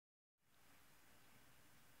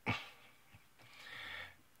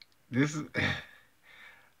This is.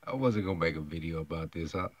 I wasn't gonna make a video about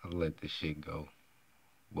this. I'll let this shit go.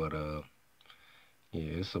 But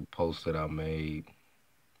yeah, it's a post that I made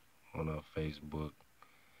on Facebook,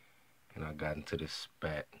 and I got into this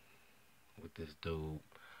spat with this dude,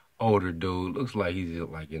 older dude. Looks like he's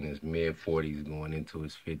like in his mid 40s, going into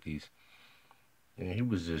his 50s, and he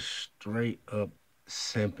was just straight up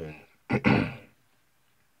simping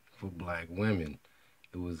for black women.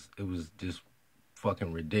 It was just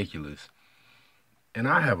fucking ridiculous. And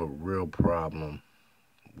I have a real problem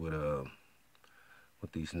with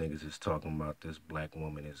what these niggas is talking about, this black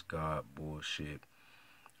woman is God bullshit.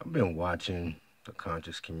 I've been watching the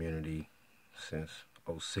conscious community since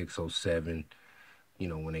 '06, '07. You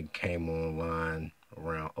know, when they came online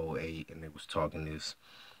around '08, and they was talking this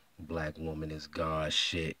black woman is God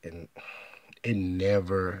shit, and it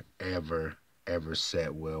never, ever, ever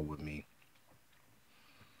sat well with me.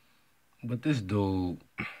 But this dude,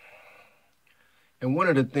 and one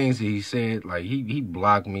of the things that he said, like he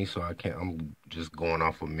blocked me, so I can't. I'm just going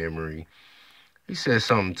off of memory. He said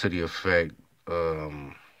something to the effect,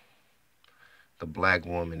 the black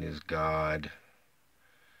woman is God.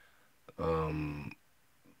 Um,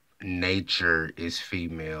 Nature is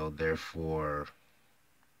female, therefore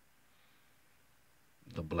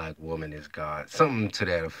the black woman is God. Something to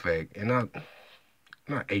that effect. And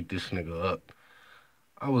I ate this nigga up.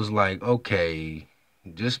 I was like, okay,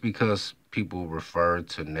 just because people refer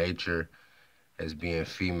to nature as being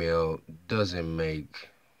female doesn't make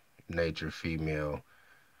nature female.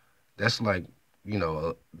 That's like,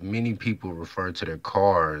 many people refer to their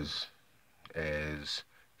cars as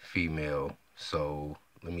female. So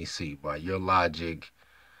let me see. By your logic,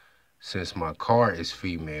 since my car is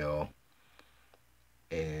female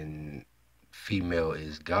and female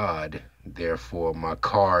is God, therefore my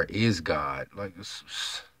car is God. Like,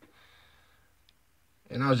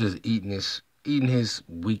 and I was just eating his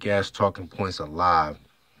weak ass talking points alive.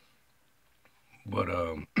 But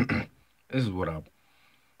this is what I,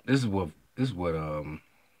 this is what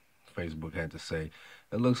Facebook had to say.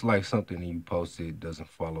 It looks like something you posted doesn't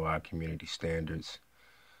follow our community standards.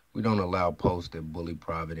 We don't allow posts that bully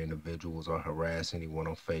private individuals or harass anyone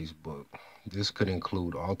on Facebook. This could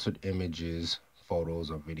include altered images,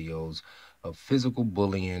 photos, or videos of physical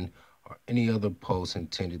bullying or any other posts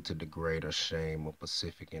intended to degrade or shame a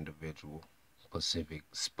specific individual.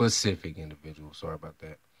 Sorry about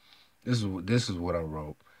that. This is what I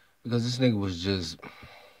wrote, because this nigga was just,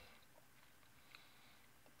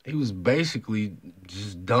 he was basically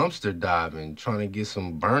just dumpster diving, trying to get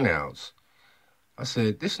some burnouts. I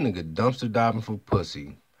said, this nigga dumpster diving for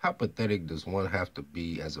pussy. How pathetic does one have to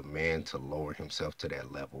be as a man to lower himself to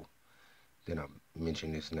that level? Then I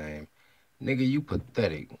mentioned his name. Nigga, you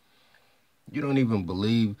pathetic. You don't even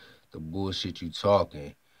believe the bullshit you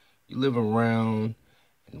talking. You live around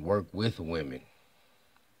and work with women.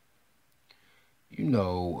 You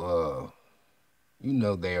know,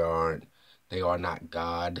 they are not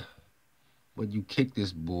God. But you kick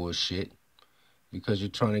this bullshit because you're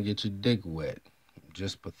trying to get your dick wet.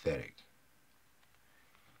 Just pathetic.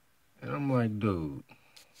 And I'm like, dude,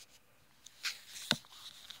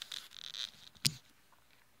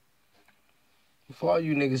 for all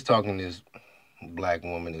you niggas talking this black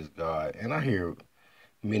woman is God, and I hear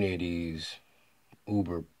many of these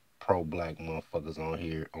uber pro black motherfuckers on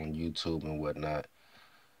here on YouTube and whatnot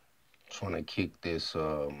trying to kick this,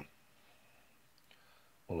 well,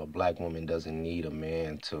 a black woman doesn't need a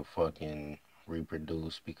man to fucking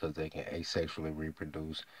reproduce because they can asexually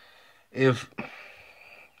reproduce. If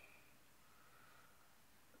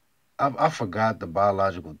I forgot the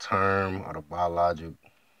biological term, or the biologic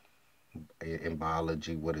in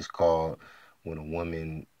biology what it's called when a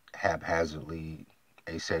woman haphazardly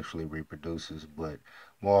asexually reproduces, but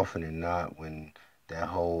more often than not, when that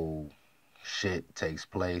whole shit takes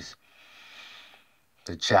place,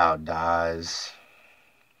 the child dies.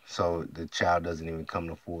 So the child doesn't even come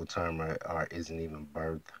to full term, or isn't even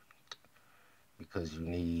birthed, because you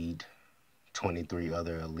need 23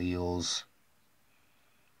 other alleles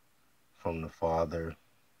from the father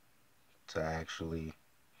to actually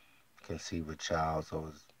conceive a child. So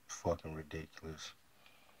it's fucking ridiculous.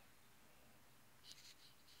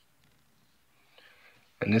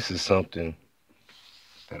 And this is something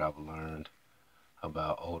that I've learned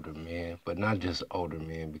about older men, but not just older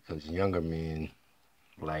men, because younger men,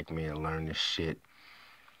 black men, learn this shit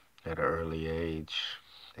at an early age.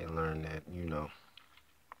 They learn that,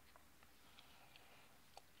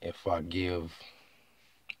 if I give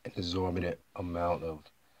an exorbitant amount of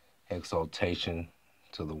exaltation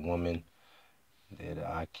to the woman, that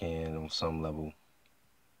I can, on some level,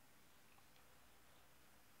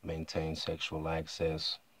 maintain sexual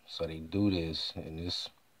access. So they do this, and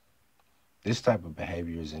this type of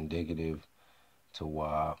behavior is indicative to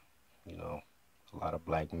why, you know, a lot of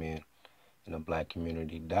black men in the black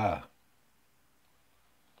community die.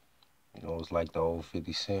 You know, it's like the old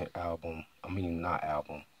 50 Cent album. I mean, not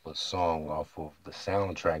album, but song off of the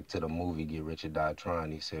soundtrack to the movie Get Rich or Die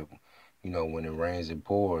Trying. He said, you know, when it rains, it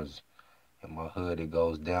pours. In my hood, it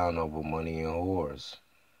goes down over money and whores.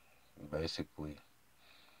 Basically,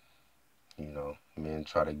 you know, men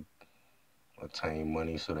try to attain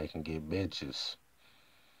money so they can get bitches.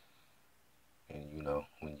 And, you know,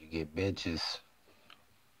 when you get bitches,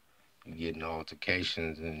 you get in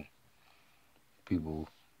altercations and people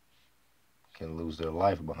can lose their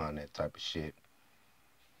life behind that type of shit.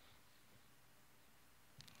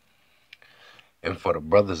 And for the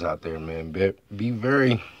brothers out there, man, be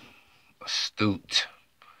very astute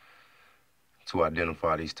to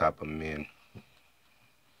identify these type of men.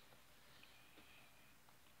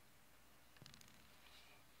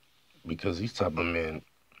 Because these type of men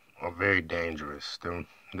are very dangerous. They're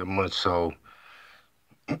much so.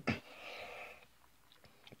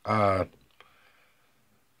 I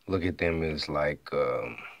look at them as like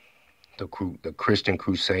the Christian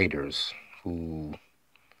Crusaders who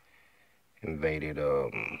invaded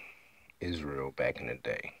Israel back in the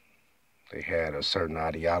day. They had a certain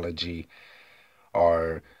ideology,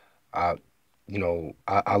 or I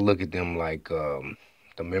look at them like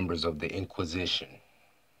the members of the Inquisition.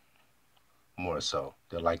 More so,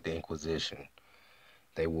 they're like the Inquisition.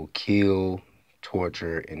 They will kill,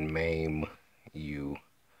 torture, and maim you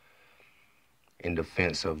in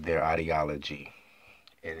defense of their ideology.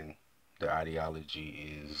 And their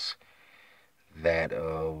ideology is that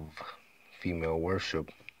of female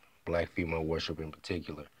worship, black female worship in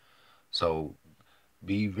particular. So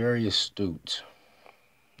be very astute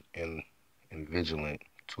and vigilant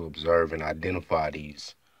to observe and identify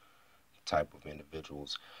these type of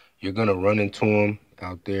individuals. You're gonna run into them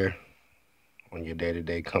out there on your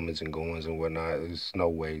day-to-day comings and goings and whatnot. There's no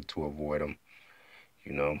way to avoid them.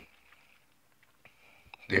 You know,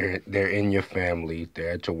 they're in your family,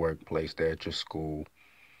 they're at your workplace, they're at your school.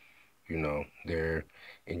 You know, they're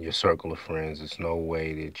in your circle of friends. There's no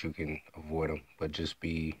way that you can avoid them. But just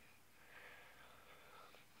be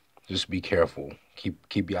careful.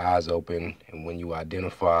 Keep your eyes open, and when you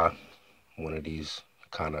identify one of these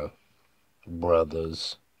kind of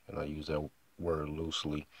brothers, and I use that word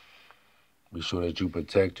loosely, be sure that you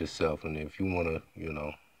protect yourself. And if you want to, you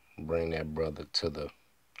know, bring that brother to the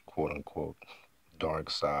quote unquote dark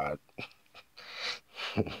side,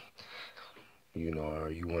 you know,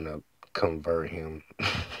 or you want to convert him,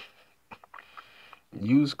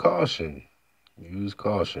 use caution. Use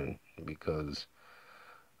caution because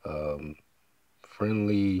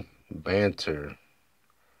friendly banter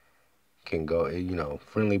can go, you know,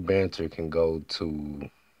 friendly banter can go to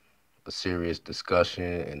a serious discussion,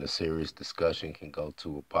 and a serious discussion can go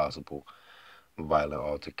to a possible violent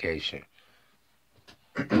altercation.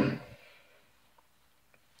 It's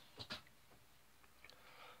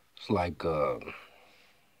like, oh,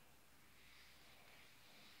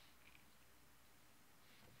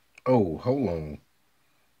 hold on.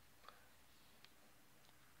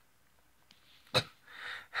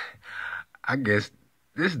 I guess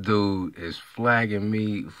this dude is flagging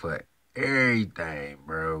me for everything,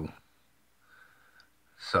 bro.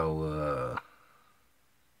 So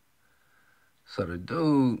the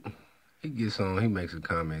dude, he gets on, he makes a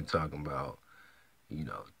comment talking about, you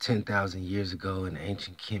know, 10,000 years ago in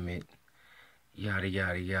ancient Kemet, yada,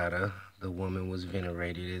 yada, yada, the woman was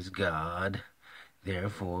venerated as God.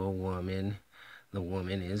 Therefore, the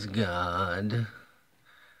woman is God.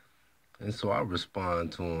 And so I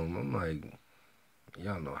respond to him. I'm like,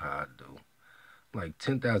 y'all know how I do. Like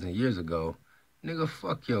 10,000 years ago, nigga,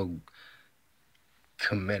 fuck your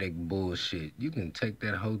comedic bullshit. You can take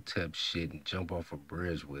that Hotep shit and jump off a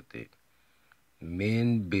bridge with it.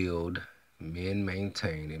 Men build, men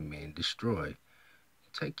maintain, and men destroy.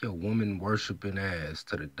 Take your woman worshiping ass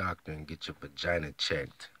to the doctor and get your vagina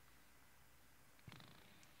checked.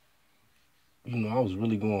 You know, I was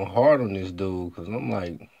really going hard on this dude because I'm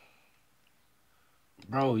like,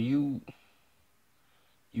 bro, you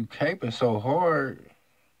caping so hard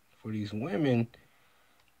for these women,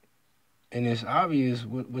 and it's obvious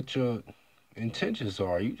what your intentions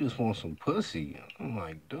are. You just want some pussy. I'm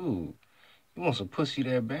like, dude, you want some pussy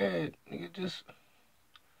that bad? Nigga, just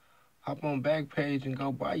hop on Backpage and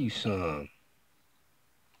go buy you some.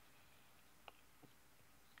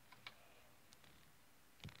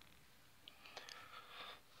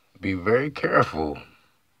 Be very careful.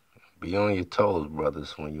 Be on your toes,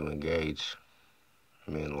 brothers, when you engage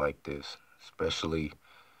men like this, especially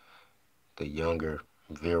the younger,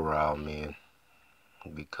 virile men,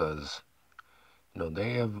 because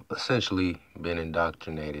they have essentially been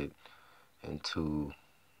indoctrinated into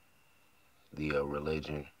the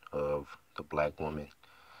religion of the black woman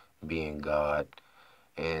being God,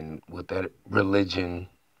 and what that religious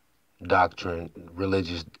doctrine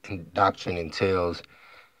entails,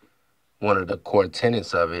 one of the core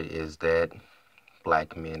tenets of it is that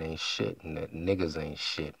black men ain't shit and that niggas ain't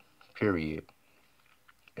shit, period.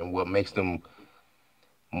 And what makes them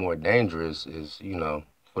more dangerous is,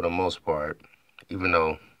 for the most part, even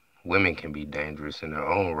though women can be dangerous in their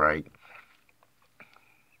own right,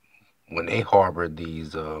 when they harbor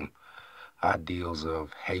these ideals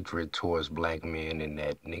of hatred towards black men and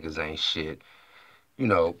that niggas ain't shit, you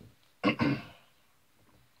know,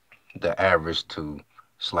 the average to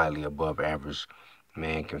slightly above average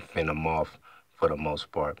man can fend them off for the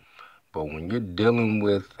most part. But when you're dealing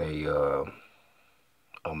with a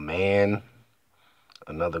man,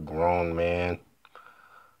 another grown man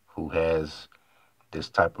who has this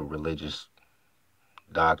type of religious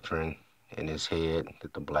doctrine in his head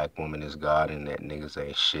that the black woman is God and that niggas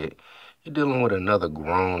ain't shit, you're dealing with another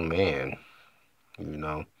grown man, you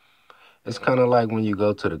know. It's kind of like when you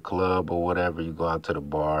go to the club or whatever, you go out to the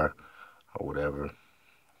bar or whatever,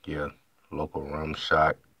 your local rum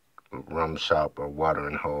shop or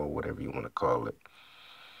watering hole, whatever you want to call it.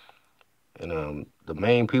 And the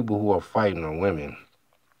main people who are fighting are women.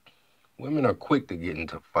 Women are quick to get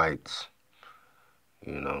into fights,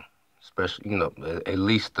 especially, at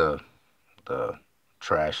least the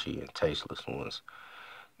trashy and tasteless ones.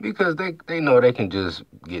 Because they know they can just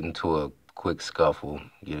get into a quick scuffle,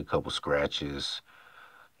 get a couple scratches,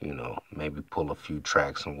 maybe pull a few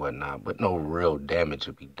tracks and whatnot, but no real damage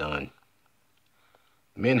will be done.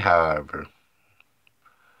 Men, however,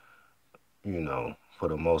 for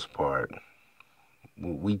the most part,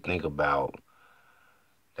 we think about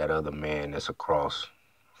that other man that's across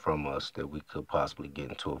from us that we could possibly get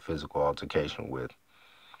into a physical altercation with,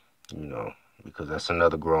 because that's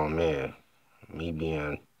another grown man. Me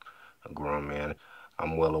being a grown man,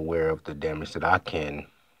 I'm well aware of the damage that I can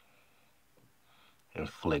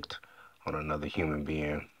inflict on another human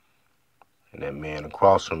being. And that man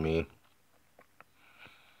across from me,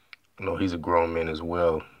 he's a grown man as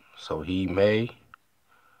well. So he may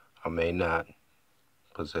or may not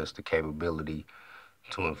possess the capability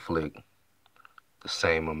to inflict the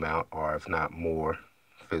same amount or if not more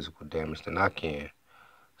physical damage than I can.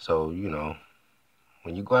 So,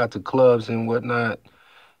 when you go out to clubs and whatnot,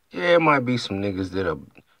 yeah, it might be some niggas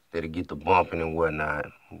that'll get the bumping and whatnot,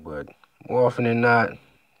 but more often than not,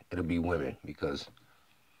 it'll be women because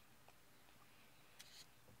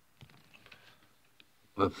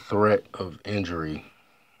the threat of injury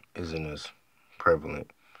isn't as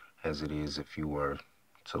prevalent as it is if you were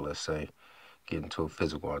to, let's say, get into a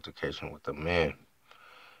physical altercation with a man.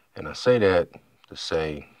 And I say that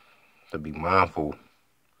to be mindful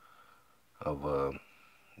of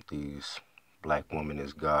these black woman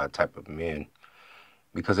is God type of men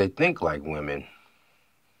because they think like women.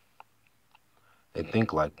 They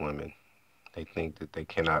think like women. They think that they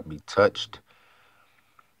cannot be touched.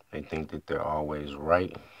 They think that they're always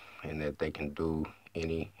right and that they can do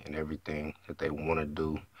any and everything that they want to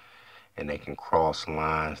do and they can cross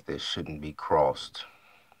lines that shouldn't be crossed.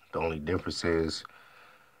 The only difference is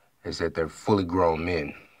that they're fully grown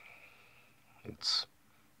men.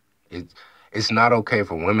 It's not okay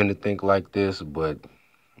for women to think like this, but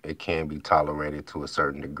it can be tolerated to a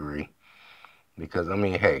certain degree. Because,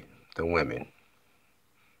 hey, the women,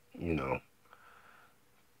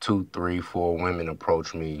 2, 3, 4 women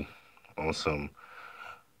approach me on some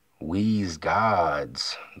we's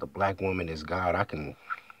gods. The black woman is God. I can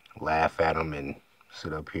laugh at them and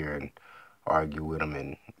sit up here and argue with them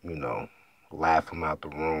and, laugh them out the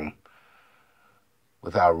room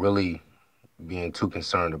without really being too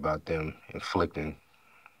concerned about them inflicting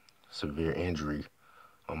severe injury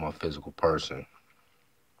on my physical person.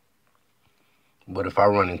 But if I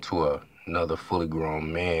run into another fully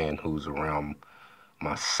grown man who's around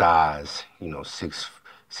my size,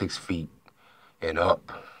 6 feet and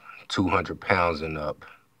up, 200 pounds and up,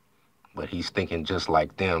 but he's thinking just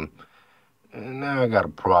like them, and now I got a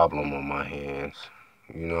problem on my hands.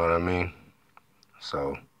 You know what I mean?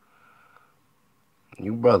 So,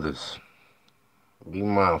 you brothers, be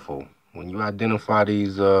mindful. When you identify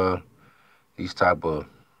these type of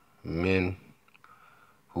men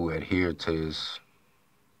who adhere to this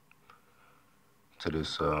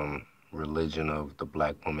religion of the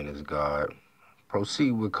black woman as God,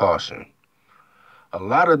 proceed with caution. A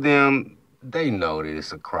lot of them they know that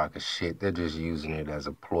it's a crock of shit. They're just using it as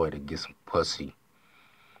a ploy to get some pussy.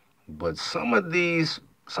 But some of these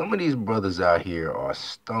brothers out here are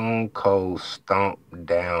stone cold, stomped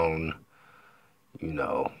down, you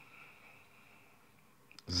know,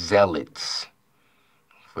 zealots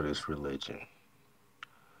for this religion.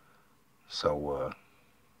 So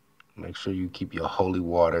make sure you keep your holy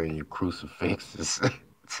water and your crucifixes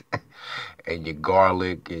and your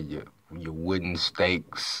garlic and your wooden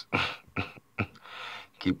stakes.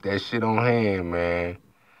 Keep that shit on hand, man.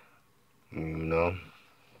 You know.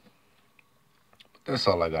 But that's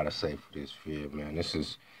all I gotta say for this vid, man. This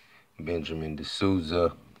is Benjamin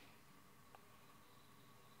D'Souza.